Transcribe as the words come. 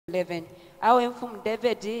11. Awe mfumu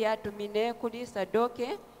David yatumine kuli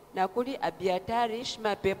Sadoke na kuli Abiatari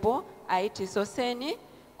shimapepo aiti Soseni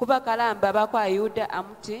kuba kalamba bakwa Yuda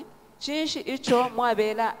amuti chinshi icho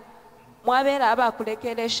mwabera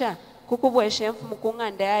abakulekelesha kukubwesha mfumu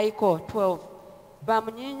kung'anda yaiko 12.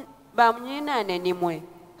 Bamunyinane nimwe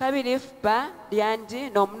kabili fupa lyandi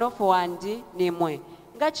nomunofu wandi nimwe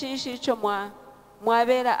nga chinshi icho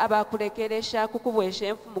mwabera abakulekelesha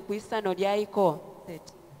kukubwesha mfumu kwisano lyaiko 13.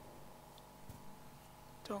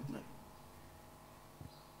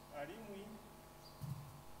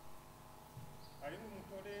 alimu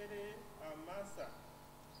mutolere amasa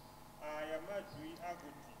ayamajwi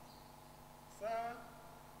aguti sa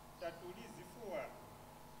tatulizifua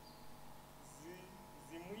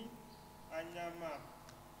zimwi anyama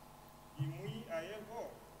imwi ayevo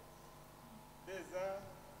beza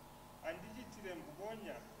andijitire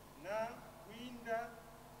mbugonya na winda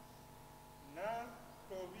na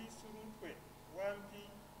tobisurutwe wampi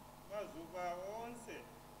mazuba onse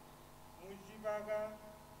mujibaga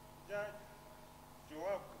ja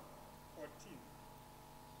Joabu 14.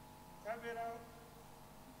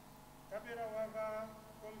 Kabera waga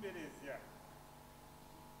komberezya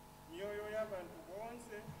myoyo y'abantu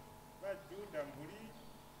bonse ba Juda mbuli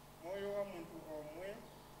moyo wa muntu omwe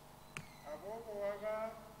aboko waga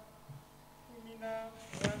kumina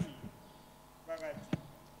mwami bagati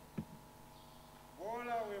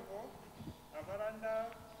bola webo abaranda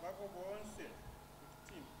bako bonse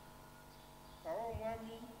 15. Kawo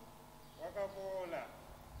mwami wakabola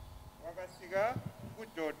wakasiga ku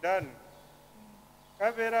Jordan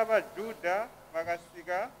kabera ba Juda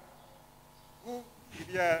bakasiga ku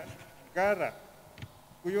Gara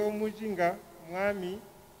kuyo mujinga mwami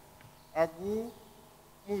agu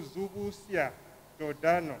muzubusya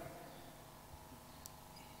Jordano.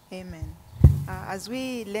 Amen. As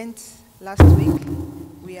we learned last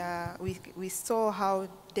week, we saw how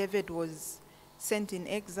David was sent in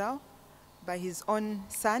exile by his own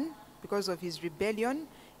son because of his rebellion,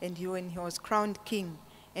 and when he was crowned king.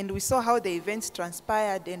 And we saw how the events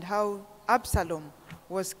transpired and how Absalom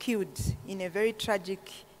was killed in a very tragic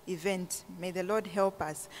event. May the Lord help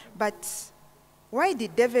us. But why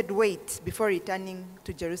did David wait before returning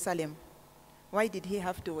to Jerusalem? Why did he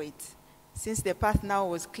have to wait? Since the path now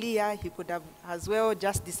was clear, he could have as well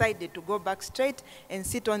just decided to go back straight and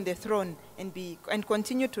sit on the throne and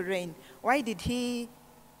continue to reign. Why did he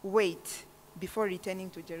wait before returning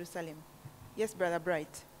to Jerusalem? Yes, Brother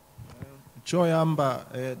Bright. Choyamba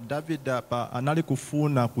David anali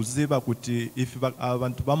kufuna kuziba kuti ifi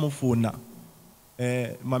abantu bamufuna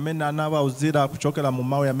mamena anawa uzira kuchokera mu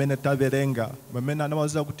mawe amene taverenga mamena anawa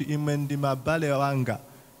uzira kuti imwe ndime abale wanga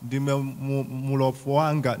ndime mulofu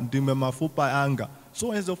wanga ndime mafupa anga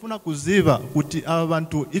so enzofuna kuziba kuti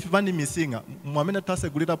abantu ifi bani misinga mamena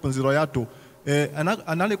tasegulira punziro yato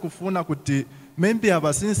anali kufuna kuti membi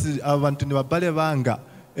abasinsi abantu ni babale banga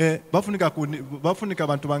bafunika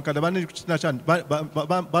abantu bankale bani kuchina chani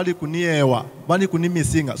bali kuniewa bani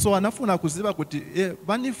kunimisinga so anafuna kuziba kuti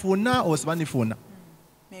banifuna or banifuna.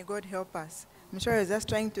 May God help us. I'm sure I was just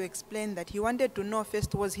trying to explain that he wanted to know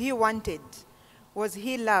first, was he wanted? Was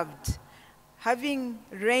he loved? Having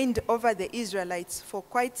reigned over the Israelites for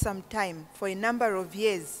quite some time, for a number of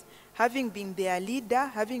years, having been their leader,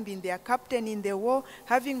 having been their captain in the war,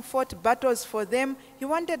 having fought battles for them, he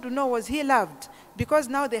wanted to know, was he loved? Because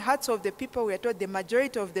now the hearts of the people, we are told the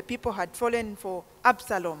majority of the people had fallen for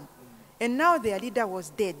Absalom. And now their leader was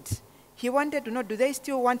dead. He wanted to know, do they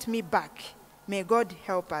still want me back? May God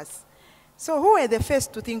help us. So who were the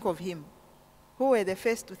first to think of him? Who were the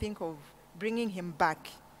first to think of bringing him back?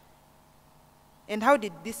 And how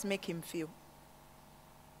did this make him feel?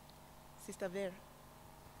 Sister Vera.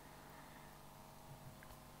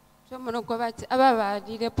 Chomono kwabati ababa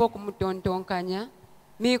dilepo kumutontonkanya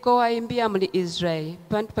miko waimbia muli Israel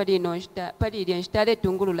pantu pali nshitale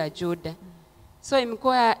tungulu la Juda. So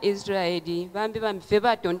imiko ya Israeli bambi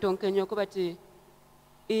bamfeba tontonkenyo kwabati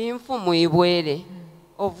imfumu ibwele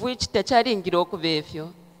of which tachari ngiro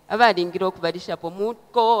kubefyo abali ngiro kubadisha po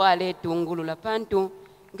muko wale tungulu la pantu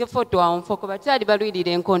ngefoto wa mfoko batali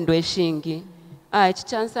balwilire enkondo eshingi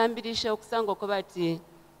chichansambilisha okusango kwabati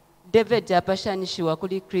David apashanishiwa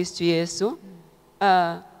kuli Kristu Yesu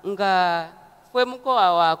nga fwe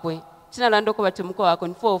mkoa wakwe china lando kwabati mkoa wako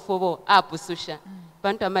nfofobo apususha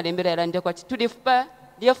pantu amalembera yalande kwati tulifupa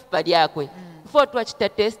lyefupa lyakwe fo twachita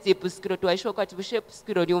testi puskiro twaishwa kwati bushe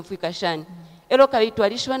puskiro lyumfika shani elo kaitwa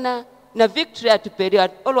alishwa na victory atuperi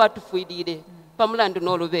olo atufuidire pamulando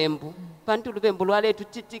n'olubembu pantu lubembu lwale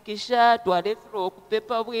tutitikisha twale throw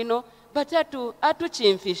kupepa bwino batatu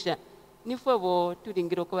atuchimfisha nifwe bo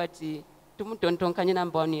tulingiro kwati tumutontonkanye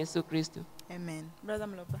namba 1 Yesu Kristo. Amen. Brother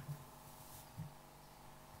Mlopa.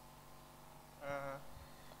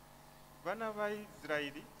 Vana va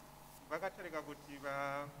Israeli vakatarika kuti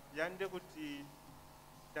vayande kuti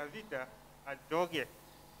Davida adzoke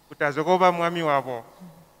kuti azokova mwami wavo.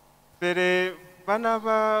 Pere vana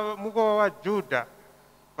va mukova wa Judha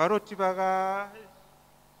varoti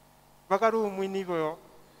vakari umwinivyo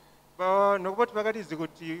nokupoti vakatizi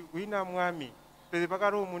kuti wina mwami pere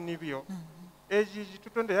vakari umunivyo. Echi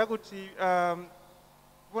chitutondeya kuti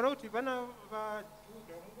kuona kuti vana va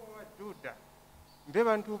Judha mukova wa Judha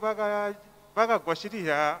ndevantu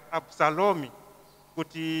vakagwashirira Absalomi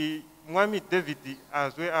kuti mwami David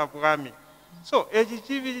azwe abwami. So echi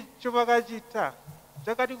chivi chovakachita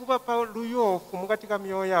chakati kuvapa ruyofu mukati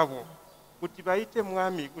kamyoyo yavo kuti vaite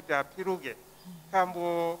mwami kuti apiruke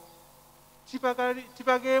kambo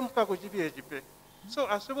tipake mpuka kuchivi echipe. So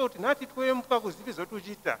asova kuti nati tuwe mpuka kuzivi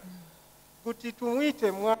zotuchita kuti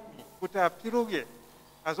tumwite mwami kuti apiruke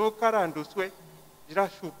azokaranduswe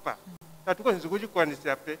jirashupa tatukonzi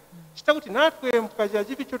kuchikwanisira pe chita kuti natwe mpuka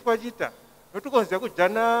chachivi chotwachita notukonzira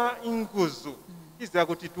kujana inguzu iza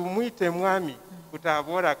kuti tumwite mwami kuti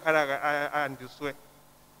avora kara anduswe.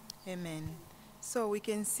 Amen. So we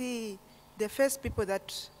can see the first people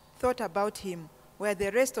that thought about him were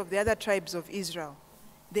the rest of the other tribes of Israel.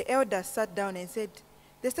 The elders sat down and said,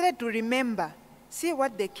 they started to remember, see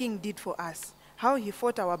what the king did for us, how he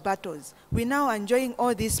fought our battles. We're now enjoying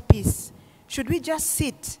all this peace. Should we just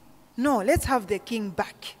sit? No, let's have the king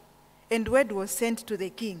back. And word was sent to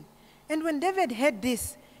the king. And when David heard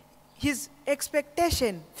this, his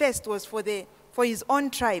expectation first was for his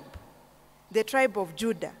own tribe, the tribe of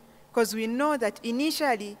Judah. Because we know that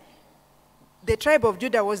initially, the tribe of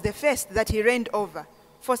Judah was the first that he reigned over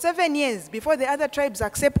for 7 years before the other tribes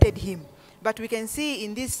accepted him. But we can see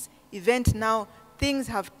in this event now, things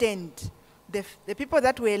have turned. The people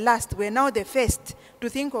that were last were now the first to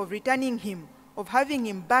think of returning him, of having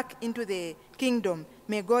him back into the kingdom.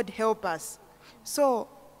 May God help us. So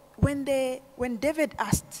when David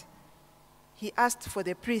asked, he asked for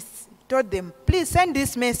the priests, told them, please send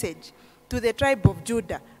this message to the tribe of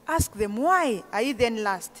Judah. Ask them, why are you then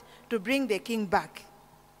last to bring the king back?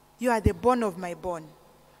 You are the bone of my bone.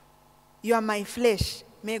 You are my flesh.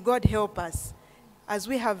 May God help us. As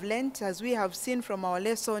we have learnt, as we have seen from our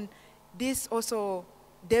lesson, this also,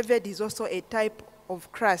 David is also a type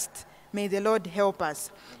of Christ. May the Lord help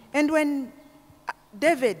us. And when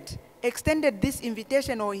David extended this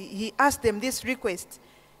invitation, or he asked them this request,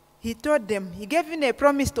 he told them, he gave him a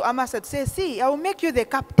promise to Amasa to say, see, I will make you the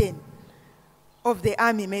captain of the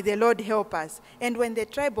army. May the Lord help us. And when the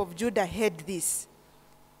tribe of Judah heard this,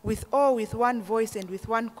 with one voice and with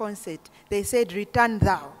one concert, they said, return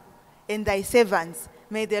thou and thy servants.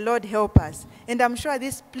 May the Lord help us. And I'm sure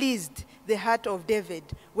this pleased the heart of David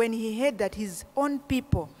when he heard that his own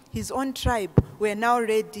people, his own tribe, were now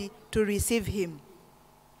ready to receive him.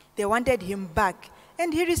 They wanted him back.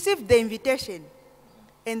 And he received the invitation.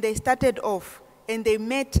 And they started off. And they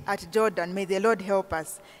met at Jordan. May the Lord help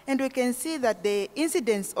us. And we can see that the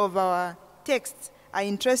incidents of our texts are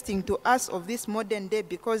interesting to us of this modern day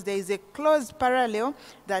because there is a close parallel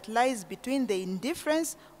that lies between the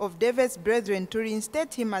indifference of David's brethren to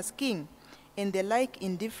reinstate him as king and the like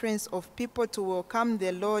indifference of people to welcome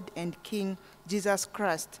the Lord and King Jesus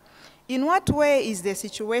Christ. In what way is the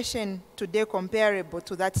situation today comparable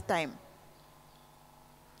to that time?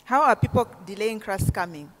 How are people delaying Christ's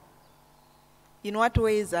coming? In what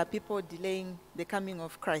ways are people delaying the coming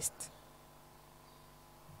of Christ?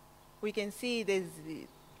 We can see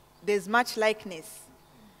there's much likeness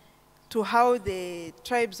to how the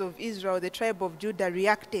tribes of Israel, the tribe of Judah,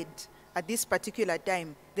 reacted at this particular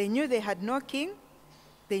time. They knew they had no king.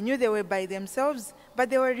 They knew they were by themselves, but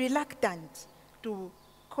they were reluctant to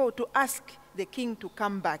ask the king to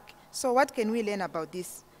come back. So what can we learn about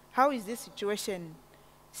this? How is this situation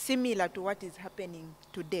similar to what is happening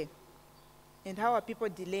today? And how are people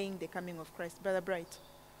delaying the coming of Christ? Brother Bright.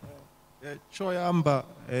 Choyamba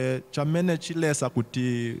chamene chilesa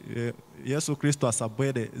kuti Yesu Kristo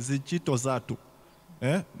asabwere zichito zatu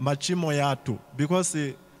machimo yatu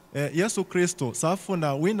because Yesu Kristo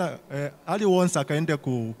safuna wina ali wonse akaende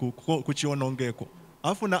kuchionongeko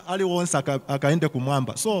afuna ali wonse akaende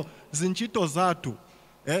kumwamba so zinchito zatu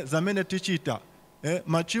zamene tichita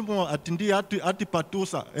machimo atindi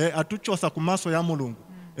atipatusa atuchosa kumaso ya Mulungu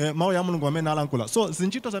mau ya Mulungu amene alankula so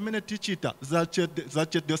zinchito zamene tichita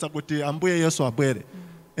zachetesa kuti ambuye Yesu abwere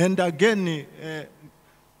and again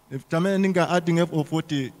tamene ninga adding of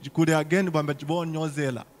kuti kuli again bamba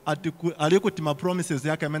tibonyozela alikuti ma promises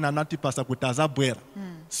yake amene anatipasa kuti azabwera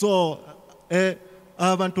so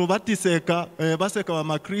abantu batiseka baseka wa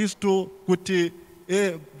makristu kuti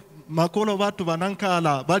makolo watu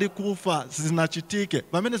wanankala bali kufa zinachitike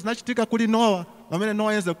pamene zinachitika kuli Noa pamene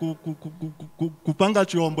Noa yeze kupanga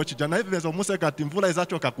chiombo chija na hivi vezo museka ati mvula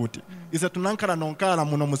izachoka kuti ize tunankala nonkala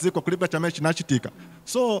muno muziko kulibe chamene chinachitika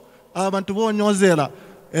so abantu bonyozera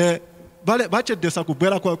bale bachedesa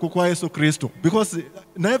kubwera kwa Yesu Kristo because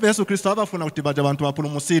na hivi Yesu Kristo abafuna kuti baje abantu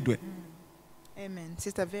bapulumusidwe. Amen.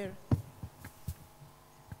 Sister Vera.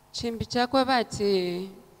 Chimbi chakwa bati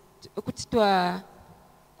kuti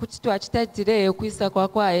twachitadzire okuisa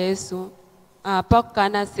kwa Yesu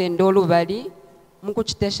pakukana sendo olubali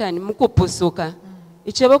mukuchiteshani mukupusuka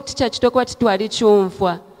ichebo kuti chachitokwa titwali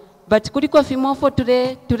chumfwa but kuliko fimofo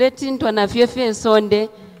ture tintwa na fyefye ensonde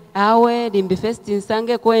awe limbi first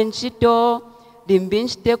nsange kwenchito limbi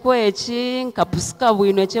nchiteko echi nkapusuka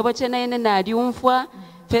bwino chebo chena ine nali umfwa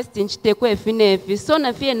first nchiteko efinefi so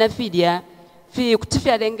na fye na fidya fi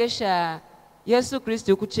kutifya lengesha Yesu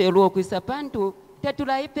Kristo kuchelo okuisa pantu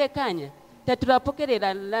tetulaipekanya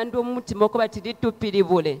tetulapokerera lando mutima okuba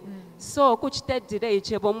tilitupiribule so kuchitadzire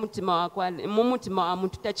ichebo mutima wakwa mumutima wa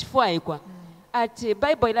muntu tachifwaikwa ati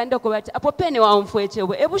Bible ilando okuba ati apo pene wamfwe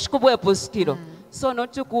echebo ebushikubwe puskiro so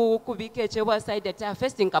not kubike echebo aside ati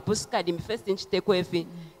first nkapuska dim first nchiteko efi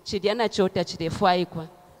chidiana chota chitefwaikwa.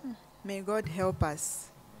 May God help us.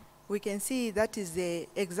 We can see that is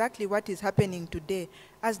exactly what is happening today.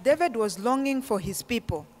 As David was longing for his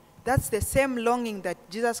people, that's the same longing that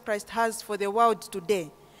Jesus Christ has for the world today.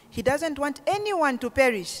 He doesn't want anyone to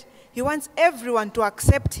perish. He wants everyone to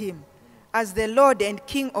accept him as the Lord and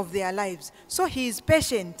King of their lives. So he is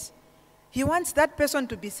patient. He wants that person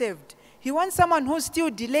to be saved. He wants someone who's still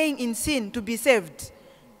delaying in sin to be saved.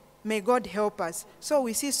 May God help us. So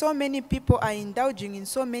we see so many people are indulging in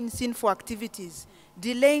so many sinful activities,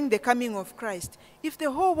 delaying the coming of Christ. If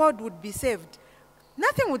the whole world would be saved,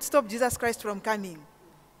 nothing would stop Jesus Christ from coming.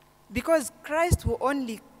 Because Christ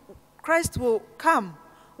will come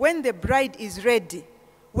when the bride is ready,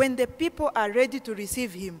 when the people are ready to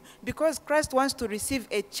receive him. Because Christ wants to receive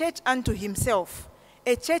a church unto himself,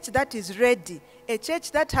 a church that is ready, a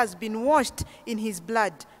church that has been washed in his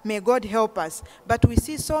blood. May God help us. But we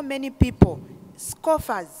see so many people,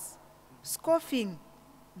 scoffers, scoffing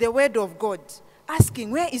the word of God,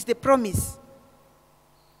 asking, where is the promise?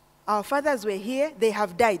 Our fathers were here, they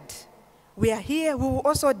have died. We are here, we will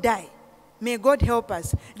also die. May God help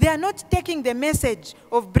us. They are not taking the message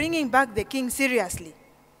of bringing back the king seriously.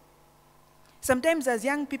 Sometimes as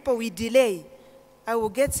young people, we delay. I will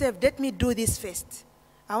get saved, let me do this first.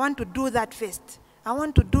 I want to do that first. I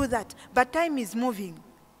want to do that. But time is moving.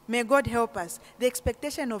 May God help us. The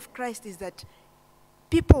expectation of Christ is that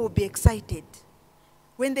people will be excited.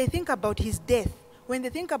 When they think about his death, when they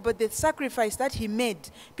think about the sacrifice that he made,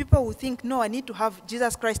 people will think, no, I need to have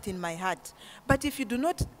Jesus Christ in my heart. But if you do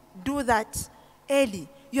not do that early,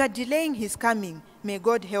 you are delaying his coming. May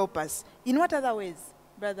God help us. In what other ways,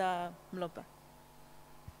 Brother Mlopa?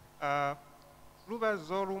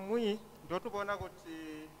 Lubazo lumwi ndotubona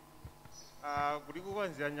kuti kuli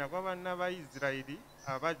kukonzeranya kw'abaana ba Isiraeli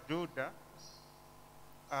aba Juda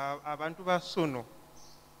abantu basuno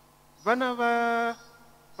bana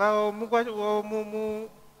ba mu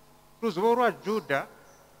luzubo lwa Juda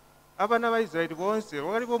abana ba Isiraeli bonse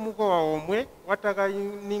waliwo mukowa omwe wataka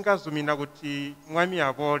ninga zumina kuti mwami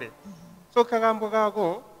abole so kagambo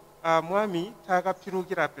kako mwami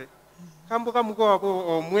takapirukira pe kambuka mukowa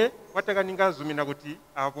bo omwe wataka ninga zumina kuti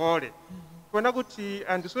abole kona kuti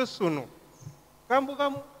andiswe suno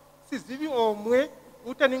kambuka sizivi omwe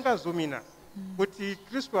utaninga zumina kuti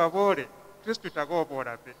Kristo abole Kristo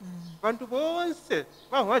takopola pe bantu bonse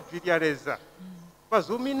bahwajiriareza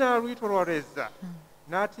bazumina lwitoloreza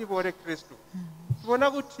nati bole Kristo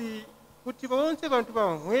tubona kuti bonse bantu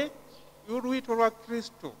bahwe lwito lwa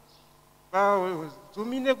Kristo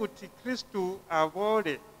bazumine kuti Kristo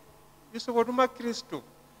abole isobotuma Kristo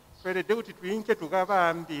twelede kuti tuyinke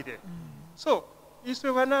tukabambire so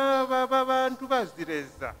iswe bana bantu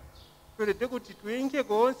bazireza twelede kuti tuyinke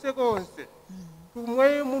gonse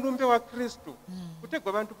tumwe mulumbe wa Kristo kutegwa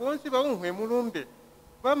abantu bonse bawuhwe mulumbe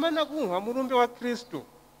bamana kuhwa mulumbe wa Kristo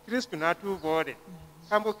natubole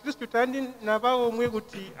kambo Kristo tandi nabawo omwe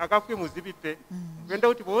kuti akafwe muzibipe wenda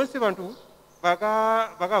kuti bonse bantu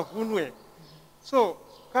bakavunwe so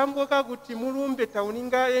kambo kakuti mulumbe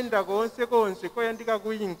tauninga enda gonse ko yandika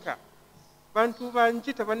kuyinka bantu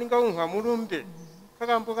banjita baninga unhwa mulumbe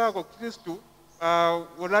kakambo kako Kristo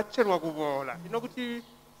olacherwa kubola inokuti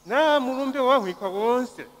na mulumbe wahwika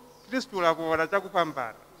wonse Kristo labola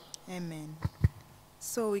chakupambana. Amen.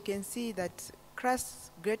 So we can see that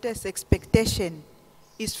Christ's greatest expectation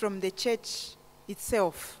is from the church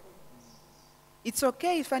itself. It's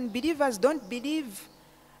okay if unbelievers don't believe,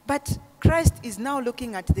 but Christ is now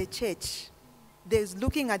looking at the church. He's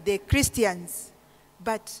looking at the Christians.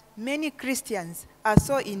 But many Christians are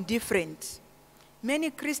so indifferent. Many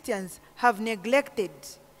Christians have neglected.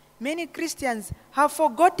 Many Christians have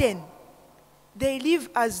forgotten. They live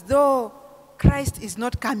as though Christ is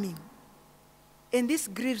not coming. And this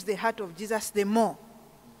grieves the heart of Jesus the more.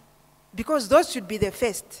 Because those should be the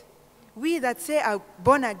first. We that say are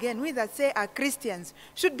born again, we that say are Christians,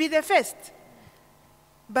 should be the first.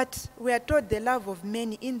 But we are told the love of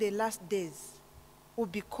many in the last days will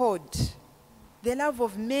be cold. The love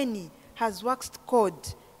of many has waxed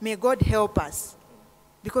cold. May God help us.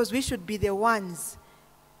 Because we should be the ones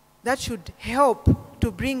that should help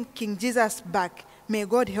to bring King Jesus back. May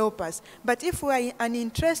God help us. But if we are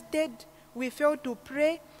uninterested, we fail to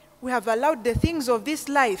pray, we have allowed the things of this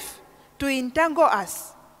life to entangle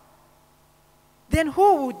us, then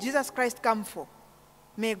who would Jesus Christ come for?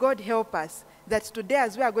 May God help us that today,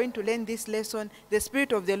 as we are going to learn this lesson, the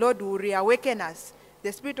Spirit of the Lord will reawaken us.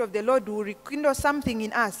 The Spirit of the Lord will rekindle something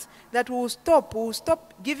in us that will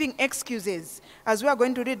stop giving excuses. As we are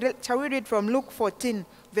going to read, shall we read from Luke 14,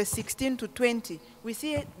 verse 16 to 20? We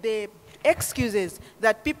see the excuses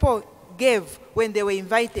that people gave when they were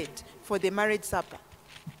invited for the marriage supper.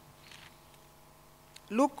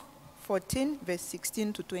 Luke 14, verse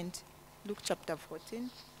 16 to 20. Luke chapter 14,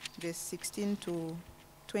 verse 16 to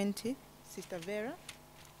 20. Sister Vera.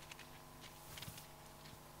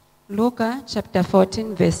 Luka chapter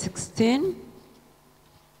 14 verse 16.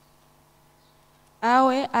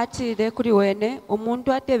 Awe atire kuri wene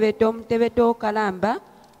omuntu atebeta omutebeta okalamba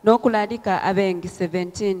n'okulalika abengi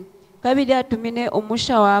 17. Kabiri atumine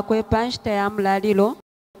omusha wakwe panshita ya mulaliro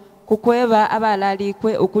kukweba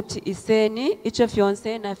abalalikwe okuti iseni icho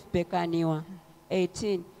fyonse nafipekaniwa.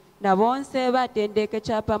 18. Na bonse batendeke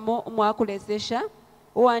chapamo omwakulesesha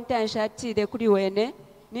uwantansha atire kuri wene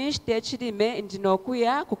nishite chirime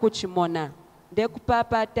ndinokuya kukuchimona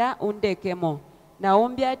ndekupapata undekemo na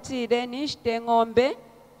umbyatire nishite ng'ombe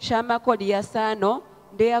shamakoli ya sano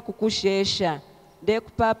ndeya kukushesha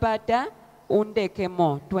ndekupapata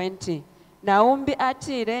undekemo. 20. Na umbi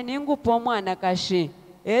atire ningupo mwana kashi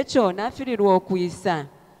echo nafirirwa okuisa.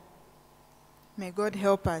 May God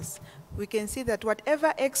help us. We can see that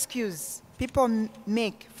whatever excuse people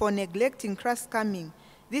make for neglecting Christ's coming,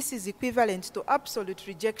 this is equivalent to absolute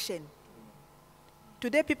rejection.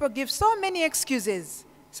 Today people give so many excuses.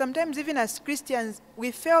 Sometimes even as Christians,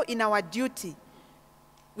 we fail in our duty.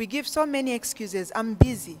 We give so many excuses. I'm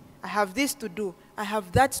busy. I have this to do. I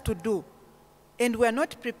have that to do. And we're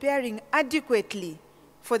not preparing adequately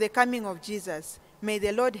for the coming of Jesus. May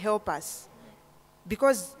the Lord help us.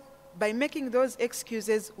 Because by making those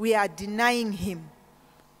excuses, we are denying him.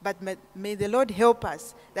 But may the Lord help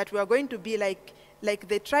us that we are going to be like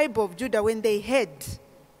the tribe of Judah when they heard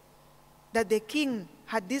that the king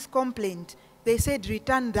had this complaint. They said,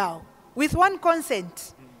 return thou. With one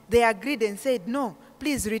consent, they agreed and said, no,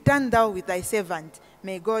 please return thou with thy servant.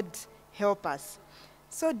 May God help us.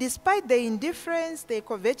 So despite the indifference, the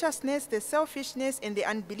covetousness, the selfishness, and the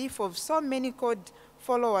unbelief of so many called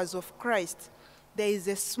followers of Christ, there is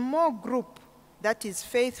a small group that is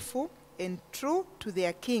faithful and true to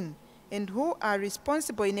their king, and who are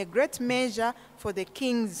responsible in a great measure for the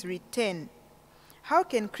king's return. How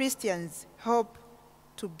can Christians help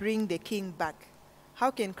to bring the king back?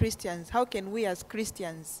 How can we as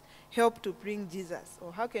Christians help to bring Jesus?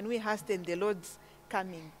 Or how can we hasten the Lord's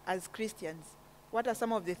coming as Christians? What are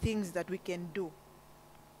some of the things that we can do?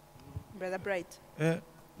 Brother Bright.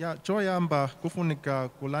 Choyamba kufunika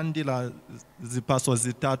kulandila zipaso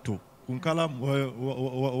zitatu. Kunkala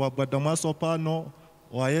wabwada mwaso pano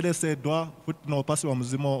waelesedwa futi na upasi wa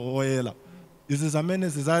mzimo oela. Izi zamene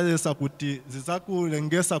zizalesa kuti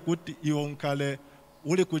zizakulengesa kuti ionkale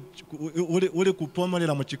uli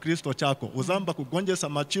kupomolela mu Chikristo chako. Uzamba kugonjesa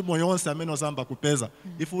machimo yonse amene uzamba kupeza.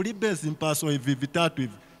 If ulibezi mpaso hivi vitatu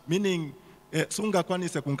hivi, meaning sunga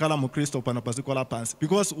kwanise kunkala mu Kristo pano pazikola pansi.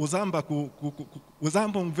 Because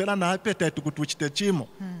uzamba mvela na appetite kutuchite chimo.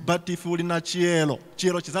 But if uli na chielo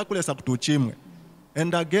chizakulesa kutuchimwe.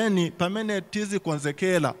 And again, pamene tizi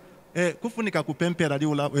konzekela, kufunika kupempera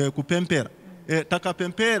liula, kupempera.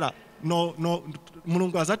 Takapempera, no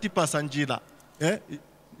Mulungu azatipasa njira.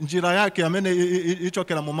 Njira yake amene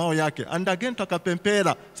ichokela mu mao yake. And again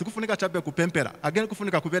takapempera, sikufunika chabe kupempera. Again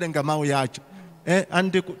kufunika kuberenga mao yacho.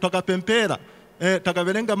 And takapempera,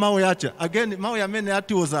 takaberenga mao yache. Again mao yamene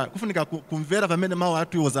atiuza, kufunika kumvera pamene mao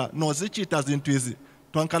atiuza. No zichita zintu izi.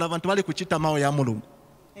 Twankala abantu bali kuchita mao ya Mulungu.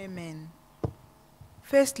 Amen.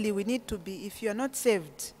 Firstly, we need to be, if you are not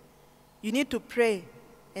saved, you need to pray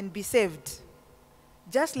and be saved.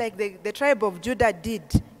 Just like the tribe of Judah did,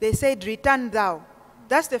 they said, return thou.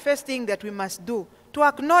 That's the first thing that we must do, to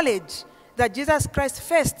acknowledge that Jesus Christ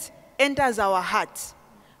first enters our hearts.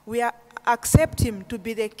 We accept him to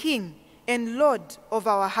be the King and Lord of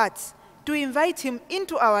our hearts, to invite him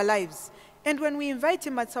into our lives. And when we invite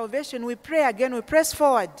him at salvation, we pray again, we press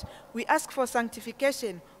forward, we ask for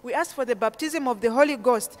sanctification, we ask for the baptism of the Holy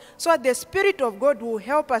Ghost, so that the Spirit of God will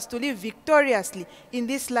help us to live victoriously in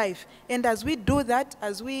this life. And as we do that,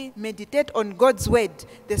 as we meditate on God's word,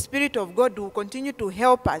 the Spirit of God will continue to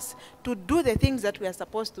help us to do the things that we are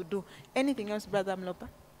supposed to do. Anything else, Brother Mlopa?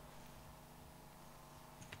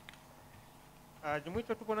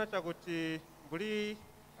 Jumwicho tukona chakuti buli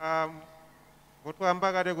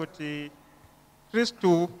botwambagale kuti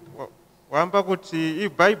Kristu wamba kuti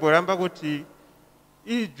iBible yamba kuti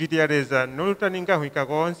ividyaleza nolutaninga huika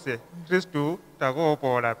konse Kristu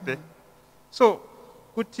takopola pe. So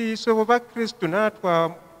kuti sobo ba Kristu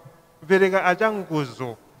natwa verega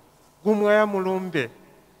ajanguzo gumwaya mulumbe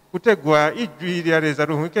kutegwa ividyaleza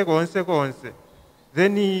ruhuike konse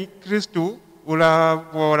then Kristu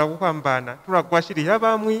ulabola kupambana tulagwashiriya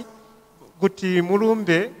bamwi kuti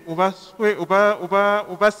mulumbe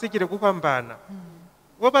ubasikire kupambana.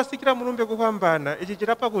 Wabasikira mulumbe kupambana ichi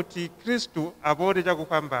chirapa kuti Kristu aboleja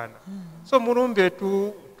kupambana. So mulumbe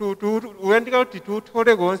uyandika kuti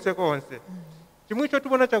tuthole konse. Chimwicho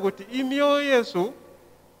tubona chakuti imyo Yesu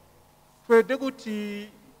twede kuti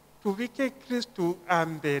tuvike Kristu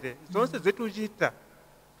ambere zonse zetuchita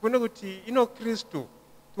tubone kuti ino Kristu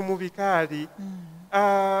tumubikali.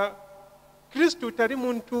 Kristu tali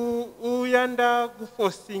muntu uyanda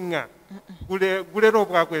kufosinga gulero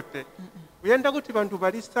bwakwepe uyanda kuti bantu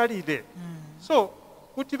balisalire. So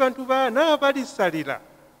kuti bantu na balisalira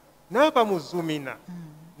na bamuzumina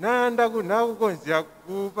nanda kugonzya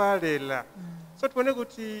kubalela. So tubone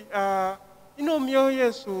kuti ino myo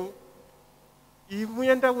Yesu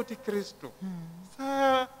imuyenda kuti Kristu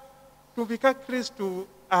sa tubika Kristu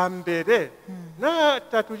ambere na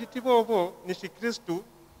tatuchitibobo nishi Kristu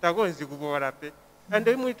tagonzi kubola pe.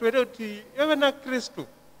 Ande mwitwele kuti ewe na Kristu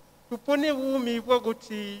tupone bumi bwa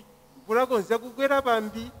kuti bulagonza kugwera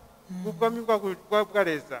bambi bugwami kwa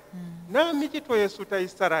bwaleza na michito Yesu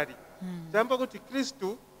taisarari jamba kuti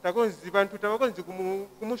Kristu tagonzi bantu tabagonzi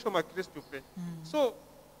kumushoma Kristu pe. So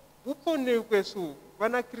bupone kwesu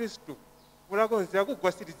bana Kristu bulagonza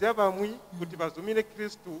kugwasiriza bamwi kuti bazumine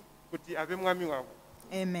Kristu kuti abe mwami wabo.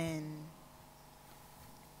 Amen.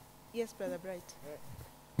 Yes, Brother Bright.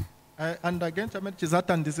 And again chamene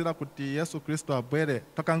chizatandizira kuti Yesu Kristo abwere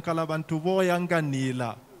takankala bantu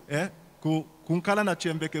boyanganila kunkala na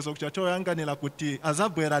chiyembekezo choyanganila kuti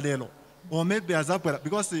azabwera lelo or maybe azabwera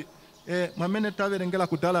because mwamene taverengela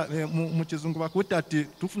kudala muchizungu bakuti ati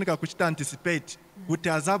tufunika kuchita anticipate kuti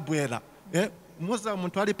azabwera. Muza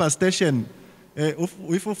muntu ali pa station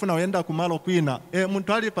ifufuna uyenda kumalo kwina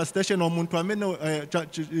muntu ali pa station omuntu amene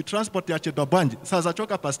transport yachedwa bwanji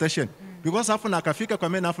sazachoka pa station because afuna akafika kwa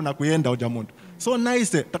mene afuna kuyenda uja muntu. So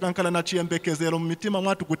nice takankala na chiyembekezero mu mitima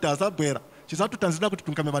mwatu kuti azabwera chizatutanzira kuti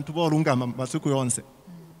tunkame bantu bolungama masiku yonse.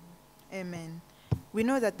 Amen. We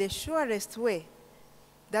know that the surest way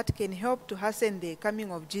that can help to hasten the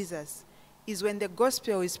coming of Jesus is when the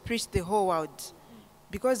gospel is preached the whole world.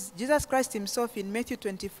 Because Jesus Christ himself in Matthew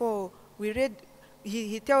 24, we read,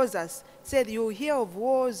 he tells us, said, you hear of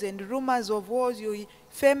wars and rumors of wars, you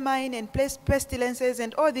famine and pestilences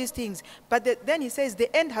and all these things. But then he says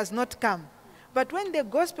the end has not come. But when the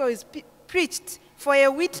gospel is preached for a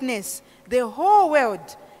witness, the whole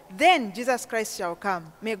world, then Jesus Christ shall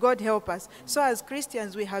come. May God help us. So as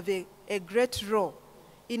Christians, we have a great role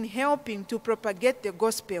in helping to propagate the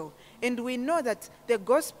gospel. And we know that the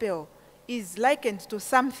gospel is likened to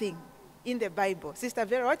something in the Bible. Sister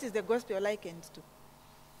Vera, what is the gospel likened to?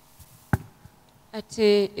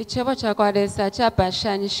 Ati ichebo chakwalesa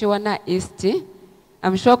chapashanishiwa na East.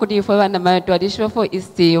 I'm sure kudifo wana matwadishwa for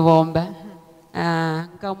East ibomba.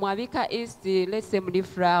 Nkamwabika East, let's say muli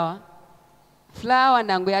flower. Flower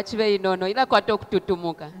nangu yachive inono ila kwa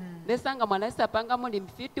tokututumuka. Nesanga mwanasa panga muli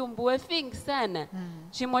mfitu mbuwe fing sana.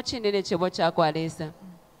 Chimo chinene chebo chakwalesa.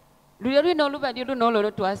 Lulino lubadi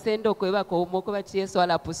luno tuasendo kweba kwa umoko bati Yesu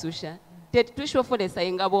alapususha. Teti tushofulesa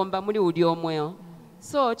ingabomba muli udi omweo.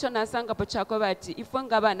 So chona sanga pochako bati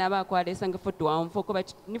ifanga bana bakwalesa ngefotu wamfoko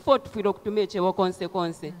bati nifo tufilo kutumie chebo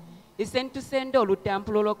konse. Isentu sendo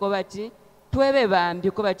lutampulo loko bati tuwebe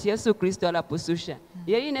bambi ko bati Yesu Kristo alapususha.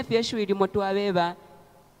 Yeri nefi Yesu ili motu wabeba.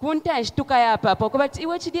 Kunta ishtuka ya papa ko bati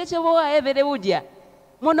iwe chidie chebo wa evele udia.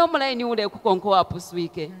 Mono mulaini ule kukonko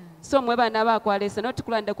wapusuike. So mweba na bakwalesa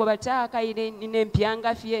notukulanda kwa bati akaile nine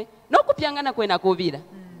mpianga fie n'okupyangana kwena kubira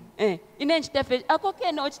ine nkitaffe ako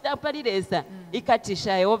keno okitapaliresa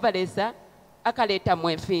ikatisha yehovalesa akaleta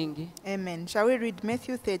mwefingi. Amen. Shall we read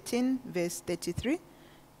Matthew 13, verse 33?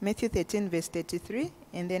 Matthew 13, verse 33,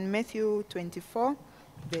 and then Matthew 24,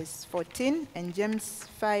 verse 14, and James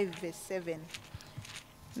 5, verse 7.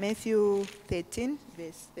 Matthew 13,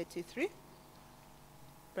 verse 33.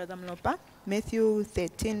 Brother Mlopa. Matthew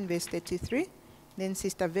 13, verse 33. Then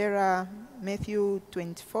Sister Vera, Matthew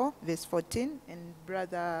 24, verse 14, and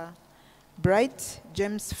Brother Bright,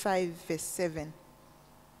 James 5, verse 7.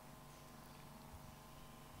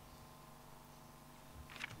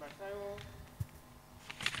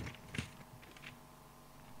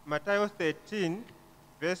 Matthew 13,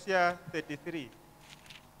 verse ya 33.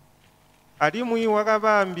 Ali mwi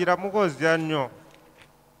wakabambira mukozi nnyo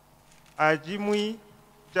ajimwi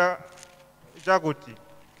jakuti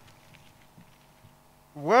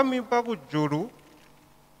bwami bwa ku ggulu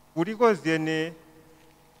buliko zyene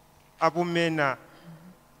abumena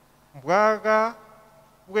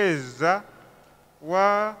bwakabweza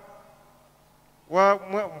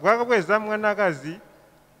bwakabweza mwanakazi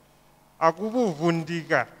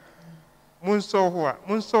akubuvundika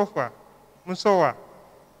munsowa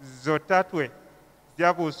zotatwe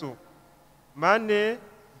zyabusu mane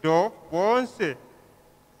do bonse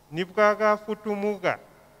nibwakafutumuka.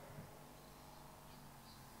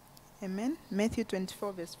 Amen. Matthew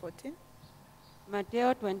 24, verse 14.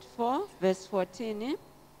 Mateo 24, verse 14.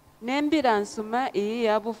 Nembira nsuma iyi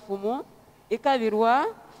ya bufumu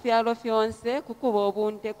ikabirwa fyalo fyonse kukuba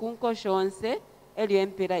obunte kunkoshonse elyo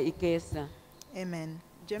empira ikesa. Amen.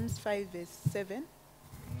 James 5, verse 7.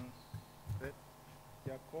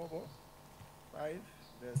 Jacobo 5,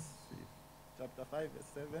 verse, chapter 5, verse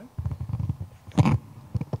 7.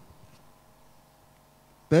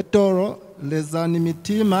 Petro lezani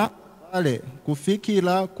mitima ale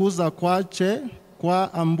kufikira kuza kwache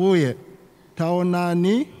kwa ambuye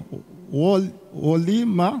taonani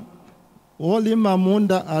wolima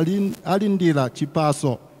munda alindira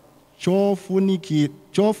chipaso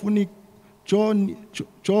chofunikato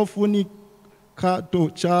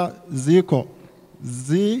cha ziko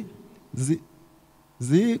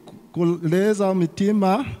kuleza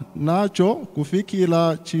mitima nacho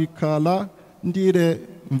kufikira chikala ndire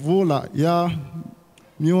mvula ya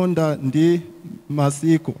myunda ndi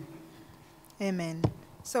masiku. Amen.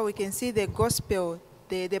 So we can see the gospel,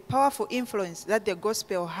 the powerful influence that the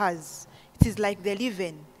gospel has. It is like the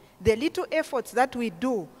leaven. The little efforts that we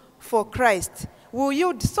do for Christ will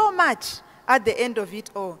yield so much at the end of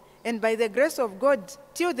it all. And by the grace of God,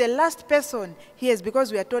 till the last person hears,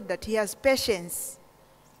 because we are taught that he has patience.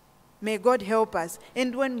 May God help us.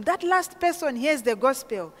 And when that last person hears the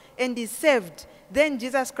gospel and is saved, then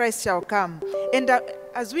Jesus Christ shall come. And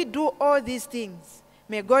as we do all these things,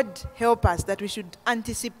 may God help us that we should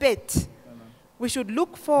anticipate. Amen. We should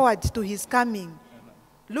look forward to his coming. Amen.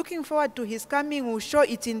 Looking forward to his coming will show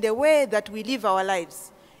it in the way that we live our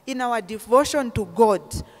lives, in our devotion to God,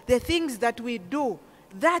 the things that we do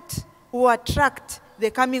that will attract the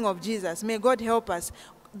coming of Jesus. May God help us.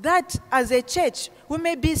 That as a church, we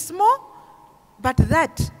may be small, but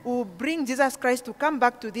that will bring Jesus Christ to come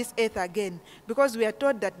back to this earth again. Because we are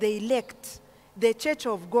told that the elect, the church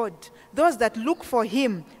of God, those that look for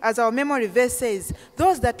him, as our memory verse says,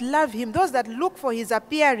 those that love him, those that look for his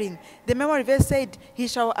appearing, the memory verse said, he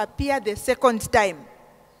shall appear the second time.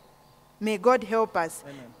 May God help us.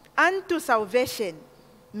 Amen. Unto salvation,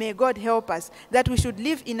 may God help us, that we should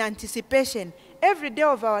live in anticipation every day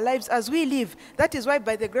of our lives as we live. That is why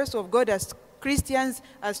by the grace of God, as Christians,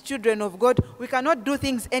 as children of God, we cannot do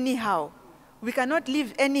things anyhow. We cannot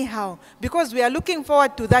live anyhow, because we are looking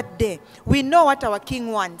forward to that day. We know what our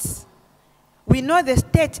King wants. We know the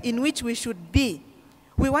state in which we should be.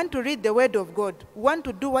 We want to read the Word of God. We want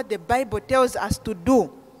to do what the Bible tells us to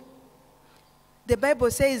do. The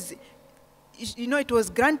Bible says, you know, it was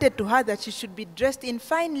granted to her that she should be dressed in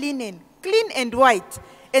fine linen, clean and white.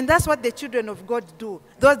 And that's what the children of God do.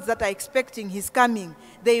 Those that are expecting his coming,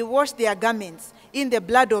 they wash their garments in the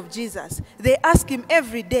blood of Jesus. They ask him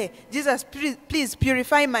every day, Jesus, please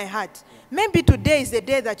purify my heart. Maybe today is the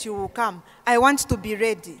day that you will come. I want to be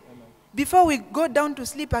ready. Before we go down to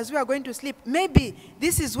sleep, as we are going to sleep, maybe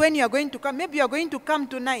this is when you are going to come. Maybe you are going to come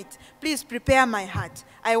tonight. Please prepare my heart.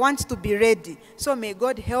 I want to be ready. So may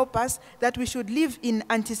God help us that we should live in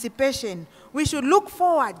anticipation. We should look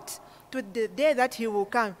forward to the day that he will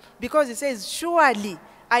come. Because he says, surely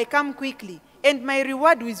I come quickly, and my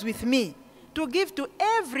reward is with me, to give to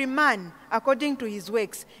every man according to his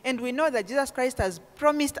works. And we know that Jesus Christ has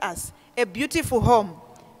promised us a beautiful home,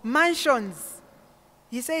 mansions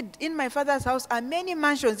He said, in my father's house are many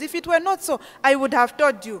mansions. If it were not so, I would have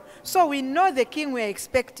told you. So we know the king we're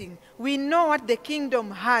expecting. We know what the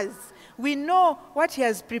kingdom has. We know what he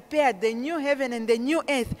has prepared, the new heaven and the new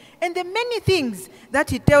earth, and the many things that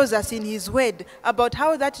he tells us in his word about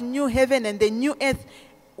how that new heaven and the new earth,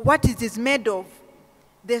 what it is made of,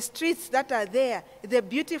 the streets that are there, the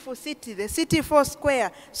beautiful city, the city 4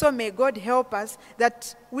 square. So may God help us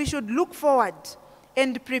that we should look forward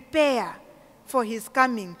and prepare for his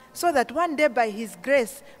coming, so that one day by his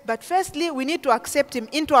grace, but firstly we need to accept him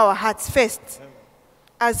into our hearts first,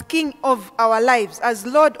 as king of our lives, as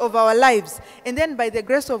Lord of our lives. And then by the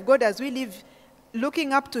grace of God, as we live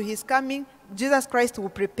looking up to his coming, Jesus Christ will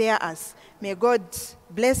prepare us. May God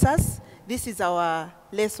bless us. This is our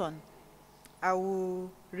lesson. I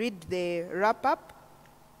will read the wrap-up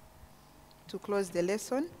to close the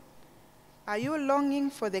lesson. Are you longing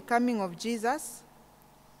for the coming of Jesus?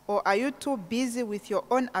 Or are you too busy with your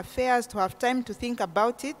own affairs to have time to think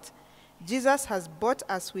about it? Jesus has bought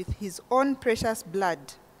us with his own precious blood.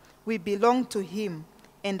 We belong to him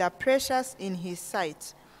and are precious in his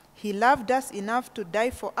sight. He loved us enough to die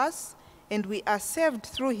for us, and we are saved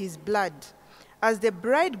through his blood. As the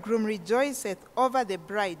bridegroom rejoiceth over the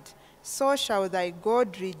bride, so shall thy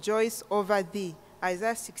God rejoice over thee.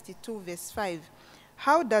 Isaiah 62 verse 5.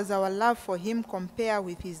 How does our love for him compare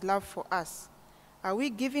with his love for us? Are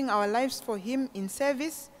we giving our lives for him in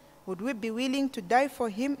service? Would we be willing to die for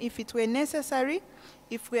him if it were necessary?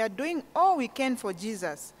 If we are doing all we can for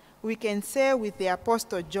Jesus, we can say with the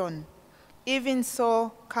Apostle John, even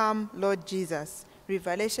so, come, Lord Jesus.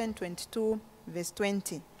 Revelation 22, verse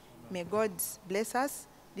 20. May God bless us.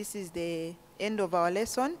 This is the end of our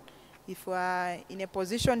lesson. If we are in a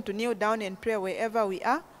position to kneel down and pray wherever we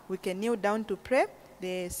are, we can kneel down to pray.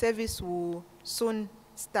 The service will soon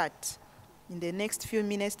start. In the next few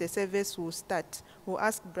minutes, the service will start. We'll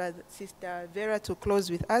ask Sister Vera to close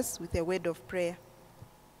with us with a word of prayer.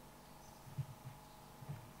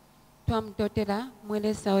 Twamutotera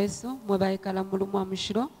mwelesa wesu mwebaikala mulumu wa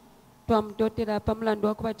mushiro. Twamutotera pamulandu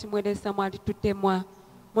wakubati mwelesa mwali tutemwa.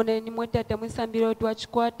 Moneni mwetata mwisambiro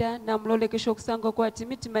twachikwata na mulolekesha okusanga kwati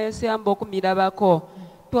mitima yose yamba okumirabako.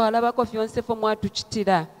 Twalabako fyonse fo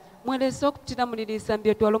mwatuchitira. Mwelesa okutira muliri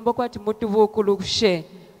isambiro twalomba kwati mutubuukulukishe.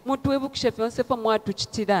 Mutuwebukushe fyonse fo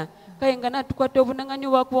mwatuchitira. Kayingana tukwata obunang'anyi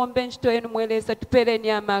bwakuwomba enchito yenu mwelesa tupereni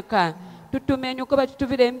amaka. Tutumeni uko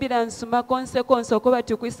batutubire embira nsuma konse uko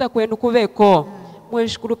batukwisa kwenu kubeko.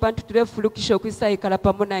 Mweshukuru pantu tulefulukisha okwisa ikala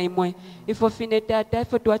pamona imwe. Ifo fine tata,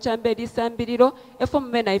 ifo tuwachambeli isambiriro, ifo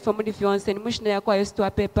mmena ifo muli fyonse ni mushina yakwa Yesu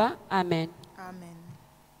twapepa. Amen.